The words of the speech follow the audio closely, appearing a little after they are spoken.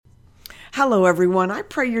Hello, everyone. I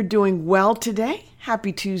pray you're doing well today.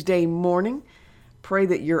 Happy Tuesday morning. Pray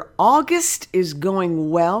that your August is going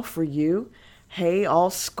well for you. Hey, all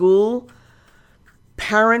school,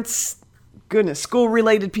 parents,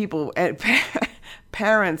 school-related people,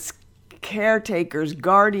 parents, caretakers,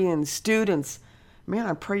 guardians, students. Man,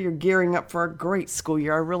 I pray you're gearing up for a great school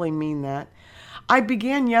year. I really mean that. I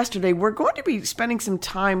began yesterday. We're going to be spending some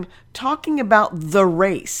time talking about the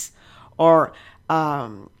race, or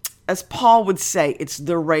as Paul would say, it's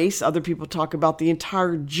the race. Other people talk about the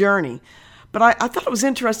entire journey. But I thought it was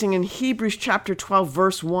interesting in Hebrews chapter 12,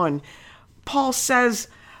 verse 1, Paul says,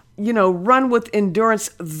 run with endurance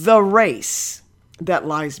the race that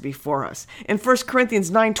lies before us. In 1 Corinthians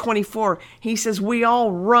 9:24, he says, we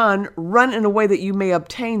all run in a way that you may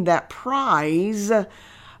obtain that prize.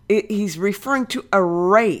 He's referring to a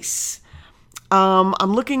race.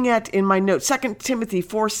 I'm looking at in my notes, 2 Timothy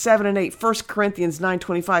 4:7 and 8, 1 Corinthians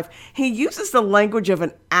 9:25. He uses the language of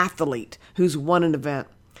an athlete who's won an event.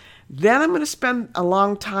 Then I'm going to spend a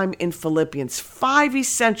long time in Philippians, 5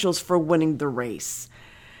 essentials for winning the race.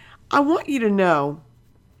 I want you to know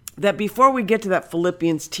that before we get to that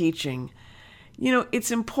Philippians teaching,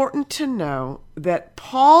 it's important to know that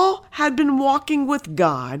Paul had been walking with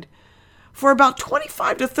God for about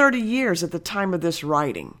 25 to 30 years at the time of this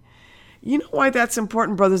writing. You know why that's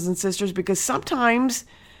important, brothers and sisters? Because sometimes,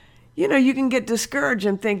 you can get discouraged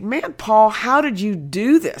and think, man, Paul, how did you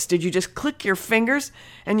do this? Did you just click your fingers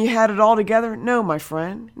and you had it all together? No, my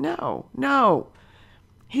friend. No.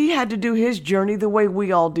 He had to do his journey the way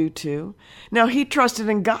we all do too. Now, he trusted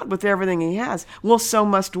in God with everything he has. Well, so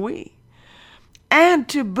must we. And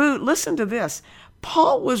to boot, listen to this.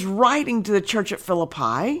 Paul was writing to the church at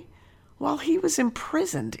Philippi while he was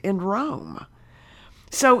imprisoned in Rome.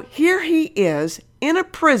 So here he is in a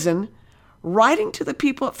prison writing to the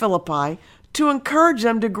people at Philippi to encourage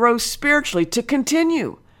them to grow spiritually, to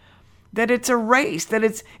continue, that it's a race, that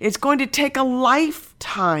it's going to take a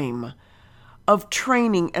lifetime of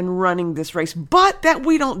training and running this race, but that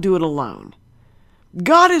we don't do it alone.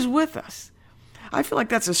 God is with us. I feel like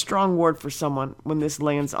that's a strong word for someone when this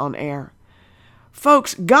lands on air.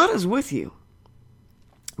 Folks, God is with you.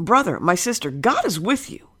 Brother, my sister, God is with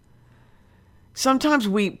you. Sometimes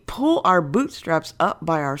we pull our bootstraps up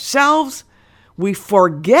by ourselves. We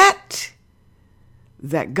forget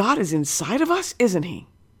that God is inside of us, isn't he?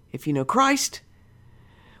 If you know Christ,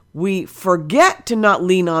 we forget to not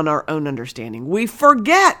lean on our own understanding. We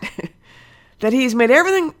forget that he's made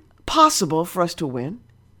everything possible for us to win.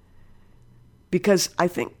 Because I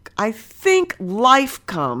think life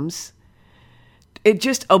comes, it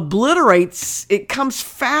just obliterates, it comes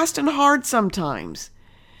fast and hard sometimes.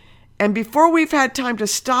 And before we've had time to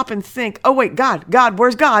stop and think, oh wait, God,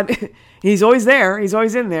 where's God? He's always there. He's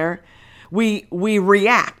always in there. We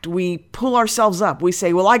react. We pull ourselves up. We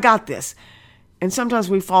say, well, I got this. And sometimes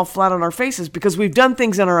we fall flat on our faces because we've done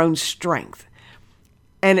things in our own strength.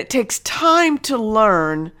 And it takes time to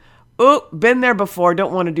learn, been there before,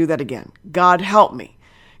 don't want to do that again. God help me.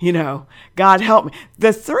 God help me.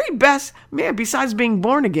 The three best, besides being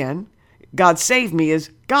born again, God save me, is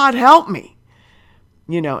God help me.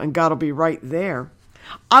 And God will be right there.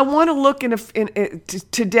 I want to look in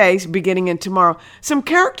today, beginning in tomorrow, some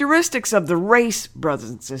characteristics of the race, brothers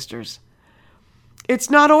and sisters. It's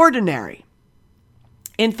not ordinary.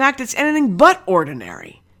 In fact, it's anything but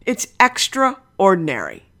ordinary. It's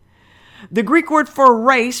extraordinary. The Greek word for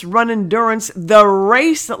race, run endurance, the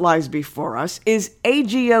race that lies before us, is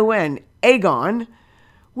agon,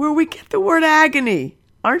 where we get the word agony.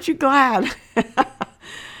 Aren't you glad?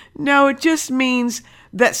 No, it just means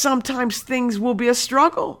that sometimes things will be a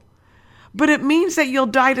struggle. But it means that you'll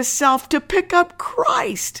die to self to pick up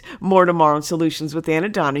Christ. More tomorrow on Solutions with Anna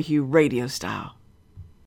Donahue, radio style.